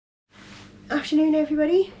Afternoon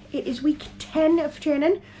everybody, it is week 10 of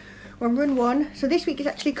training. We're on run 1, so this week is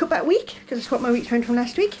actually cutback week because I swapped my weeks around from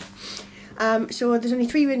last week. So there's only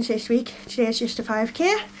 3 runs this week. Today is just a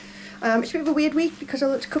 5k. It's a bit of a weird week because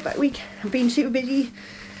although it's cutback week, I've been super busy.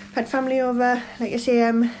 Had family over, like I say,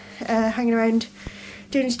 hanging around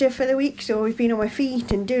doing stuff for the week, so we've been on my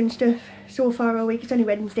feet and doing stuff so far all week. It's only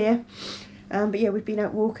Wednesday, but yeah, we've been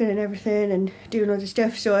out walking and everything and doing loads of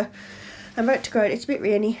stuff, so I'm about to go out. It's a bit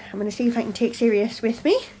rainy. I'm going to see if I can take Sirius with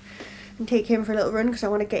me and take him for a little run because I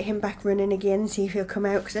want to get him back running again, see if he'll come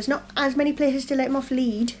out, because there's not as many places to let him off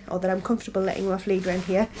lead, or that I'm comfortable letting him off lead around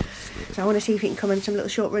here. So I want to see if he can come on some little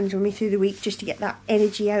short runs with me through the week just to get that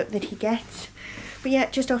energy out that he gets. But yeah,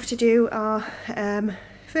 just off to do our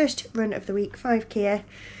first run of the week, 5k,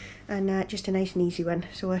 and just a nice and easy one.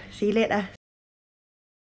 So see you later.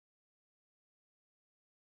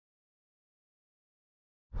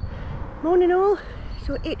 Morning all.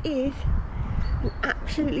 So it is an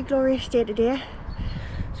absolutely glorious day today.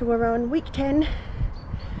 So we're on week 10,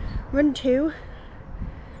 run 2,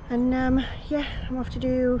 and yeah, I'm off to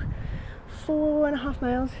do 4.5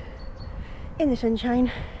 miles in the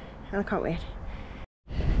sunshine, and I can't wait.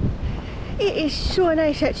 It is so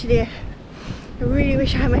nice out today. I really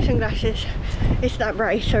wish I had my sunglasses. It's that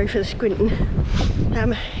bright, sorry for the squinting.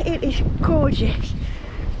 It is gorgeous.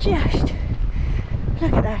 Just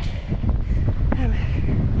look at that.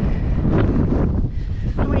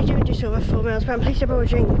 I'm only doing just over 4 miles, but I'm pleased I brought a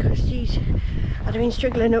drink because geez, I'd have been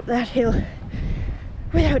struggling up that hill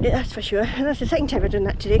without it, that's for sure. And that's the second time I've done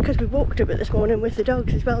that today because we walked up it this morning with the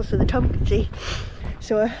dogs as well, so the Tom could see.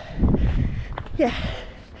 So yeah,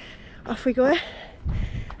 off we go.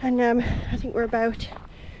 And I think we're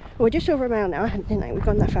just over a mile now. I didn't think we've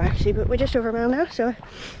gone that far actually, but we're just over a mile now, so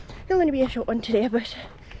it'll only be a short one today, but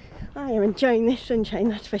I am enjoying this sunshine,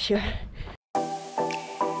 that's for sure.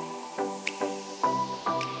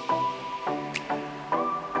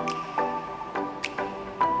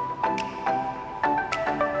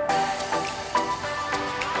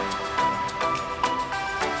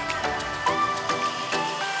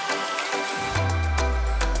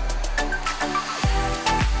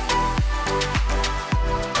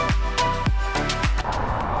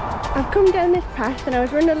 I've come down this path and I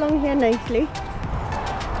was running along here nicely,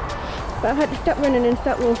 but I've had to stop running and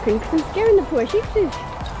start walking because I'm scaring the poor sheepses.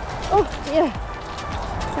 Oh yeah,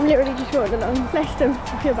 I'm literally just walking along. Bless them,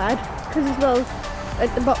 I feel bad because as well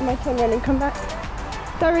at the bottom I turn around and come back.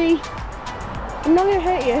 Sorry, I'm not going to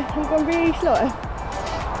hurt you, I'm going really slow.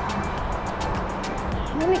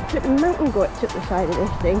 I'm like flipping mountain goats up the side of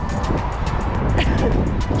this thing.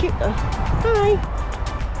 Cute though. Hi.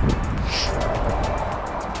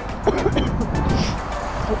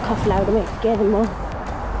 Don't cough loud, I might scare them more.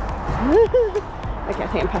 Okay, I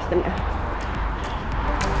think I'm past them now.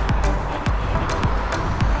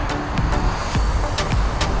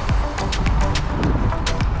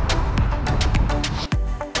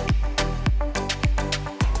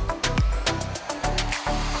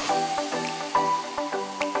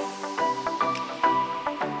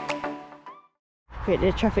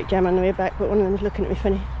 Created a traffic jam on the way back, but one of them was looking at me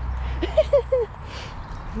funny.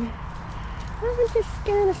 I'm just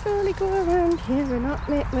gonna slowly go around here and not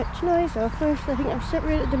make much noise. Or first, I think I'm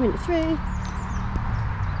separated them into 3. Is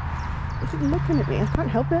it looking at me? I can't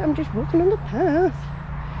help it, I'm just walking on the path.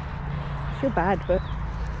 I feel bad, but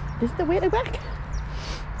this is the way to back.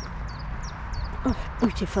 Oh,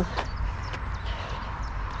 beautiful.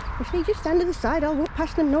 If they just stand to the side, I'll walk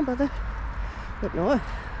past them, no bother. But no.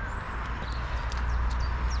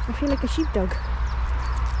 I feel like a sheepdog.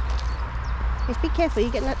 Just be careful,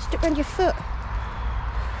 you're getting that stuck around your foot.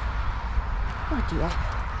 Oh dear.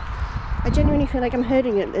 I genuinely feel like I'm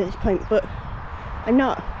hurting it at this point, but I'm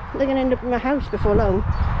not. They're going to end up in my house before long.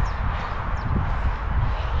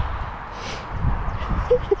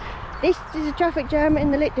 This is a traffic jam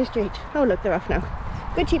in the Lake District. Oh look, they're off now.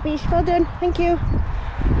 Good sheepies, well done, thank you.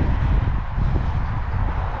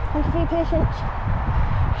 Thank you for your patience.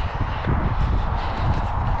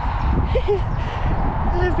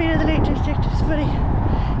 I love being in the Lake District, it's funny.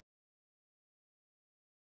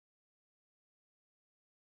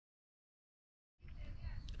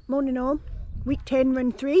 Morning all, week 10,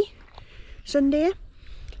 run 3, Sunday.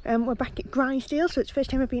 We're back at Grizedale, so it's the first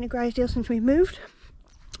time I've been at Grizedale since we moved.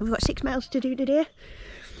 We've got 6 miles to do today,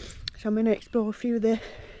 so I'm going to explore a few of the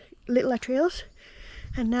littler trails.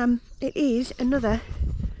 And it is another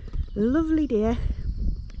lovely day,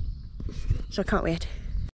 so I can't wait.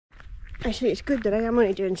 Actually, it's good that I am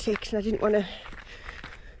only doing 6 and I didn't want to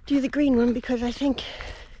do the green one because I think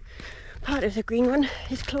part of the green one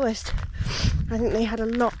is closed. I think they had a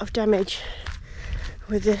lot of damage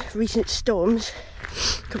with the recent storms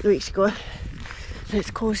a couple of weeks ago, and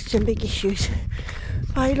it's caused some big issues.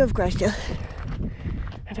 I love Grizedale,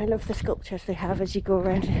 and I love the sculptures they have as you go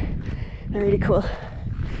around. They're really cool,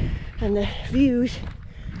 and the views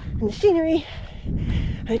and the scenery,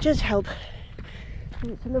 and it does help.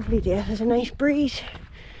 And it's a lovely day. There's a nice breeze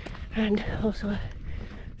and also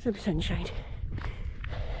some sunshine.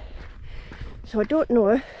 So I don't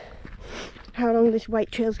know how long this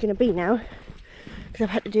white trail's going to be now, because I've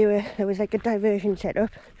had to do there was like a diversion set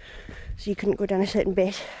up, so you couldn't go down a certain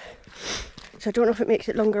bit. So I don't know if it makes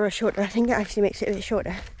it longer or shorter. I think it actually makes it a bit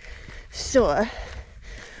shorter. So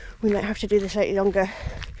we might have to do the slightly longer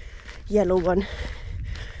yellow one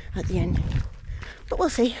at the end. But we'll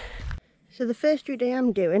see. So the first route I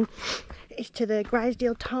am doing is to the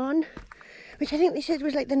Grizedale Tarn, which I think they said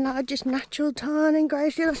was like the largest natural tarn in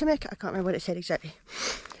Grizedale or something. I can't remember what it said exactly.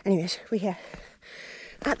 Anyways, we're here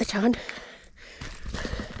at the tarn.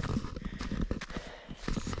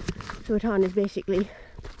 So a tarn is basically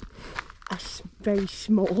a very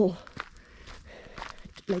small,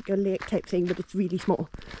 like a lake type thing, but it's really small.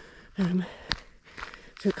 So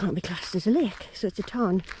it can't be classed as a lake. So it's a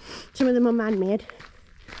tarn. Some of them are man-made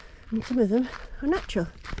and some of them are natural.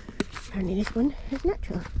 Apparently this one is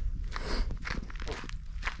natural.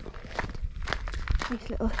 Nice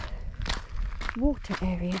little water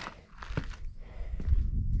area.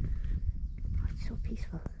 Oh, it's so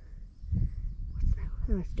peaceful. What's that?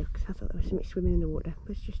 Oh, it's ducks. I thought there was something swimming in the water,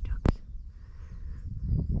 but it's just ducks.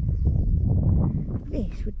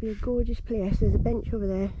 This would be a gorgeous place. There's a bench over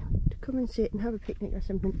there to come and sit and have a picnic or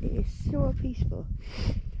something. It is so peaceful.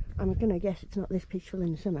 I'm gonna guess it's not this peaceful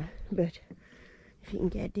in the summer, but if you can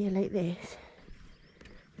get a day like this,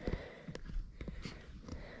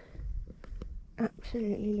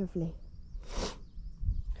 absolutely lovely.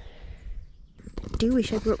 I do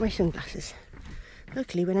wish I brought my sunglasses.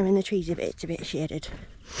 Luckily when I'm in the trees it's a bit shaded,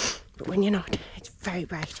 but when you're not, it's very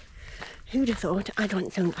bright. Who'd have thought I'd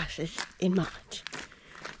want sunglasses in March?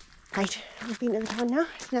 Right, we've been to the town now.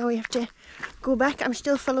 Now we have to go back. I'm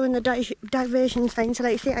still following the diversion sign, so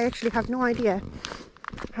like I say, I actually have no idea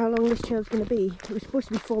how long this trail's going to be. It was supposed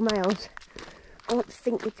to be 4 miles. I don't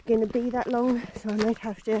think it's going to be that long, so I might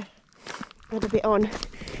have to add a bit on.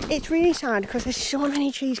 It's really sad because there's so many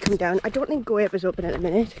trees coming down. I don't think Go Ape is open at the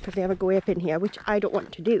minute because they have a Go Ape in here, which I don't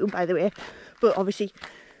want to do, by the way, but obviously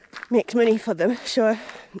makes money for them, so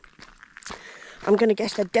I'm going to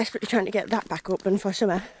guess they're desperately trying to get that back open for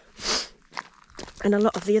summer. And a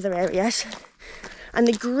lot of the other areas. And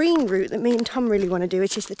the green route that me and Tom really want to do,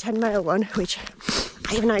 which is the 10-mile one, which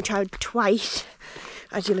I have now tried twice,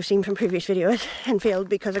 as you'll have seen from previous videos, and failed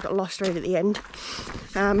because I got lost right at the end.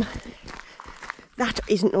 That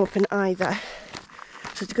isn't open either.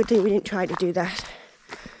 So it's a good thing we didn't try to do that.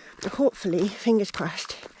 But hopefully, fingers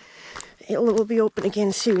crossed, it will be open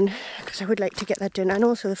again soon, because I would like to get that done. And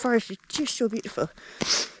also the forest is just so beautiful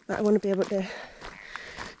that I want to be able to,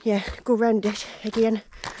 yeah, go round it again.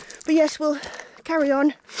 But yes, we'll carry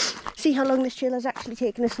on, see how long this trail has actually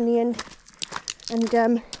taken us in the end,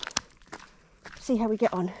 and see how we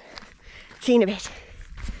get on. See you in a bit.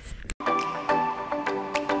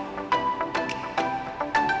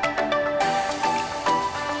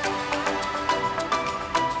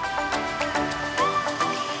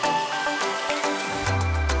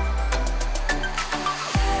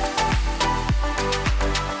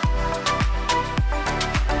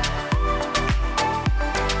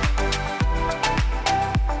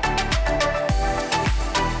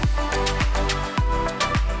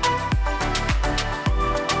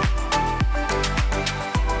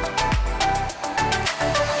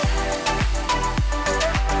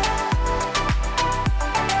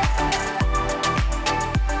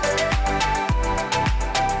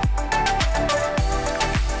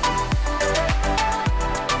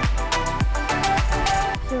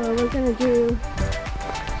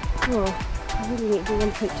 I really need to do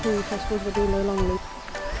 1.2, so I suppose we're doing a long loop,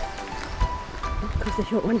 because the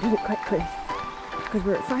short one doesn't quite close, because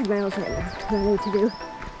we're at 5 miles right now, and I need to do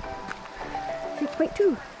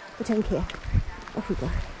 6.2 for 10k. Off we go.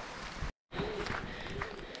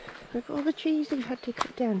 Look at all the trees they've had to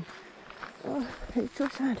cut down. Oh, it's so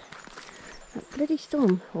sad. That bloody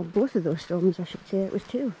storm, or both of those storms I should say, it was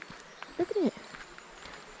 2. Look at it.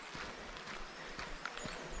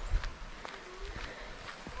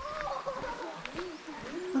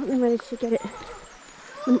 I hope they managed to get it,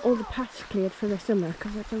 all the paths cleared for the summer,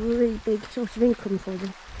 because that's a really big source of income for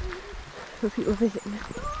them, for people visiting.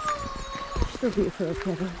 It's still beautiful up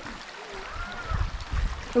here though.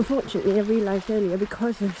 Unfortunately, I realised earlier,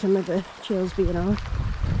 because of some of the trails being off,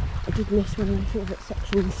 I did miss one of my favourite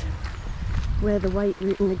sections where the white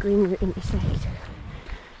route and the green route intersect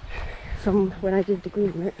from when I did the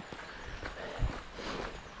green route.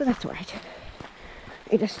 But that's alright.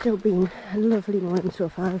 It has still been a lovely morning so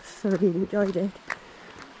far. I've thoroughly enjoyed it.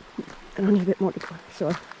 And only a bit more to go,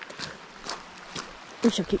 so we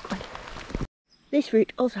shall keep going. This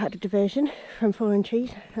route also had a diversion from fallen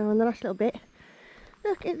trees. Now on the last little bit,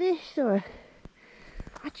 look at this though.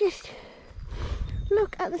 I just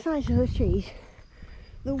look at the size of those trees.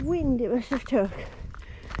 The wind it must have took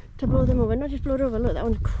to blow them over. Not just blow it over, look, that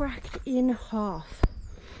one's cracked in half.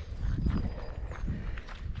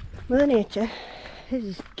 Mother Nature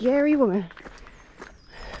is a scary woman.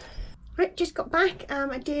 Right, just got back.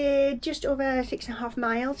 I did just over 6.5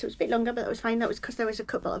 miles, so it was a bit longer, but that was fine. That was because there was a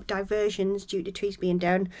couple of diversions due to trees being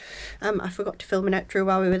down. I forgot to film an outro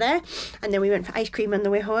while we were there, and then we went for ice cream on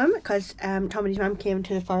the way home because Tom and his mum came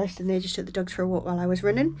to the forest and they just took the dogs for a walk while I was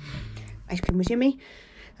running. Ice cream was yummy.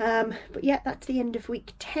 But yeah, that's the end of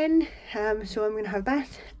week 10. So I'm going to have a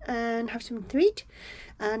bath and have something to eat,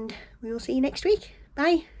 and we will see you next week.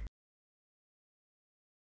 Bye.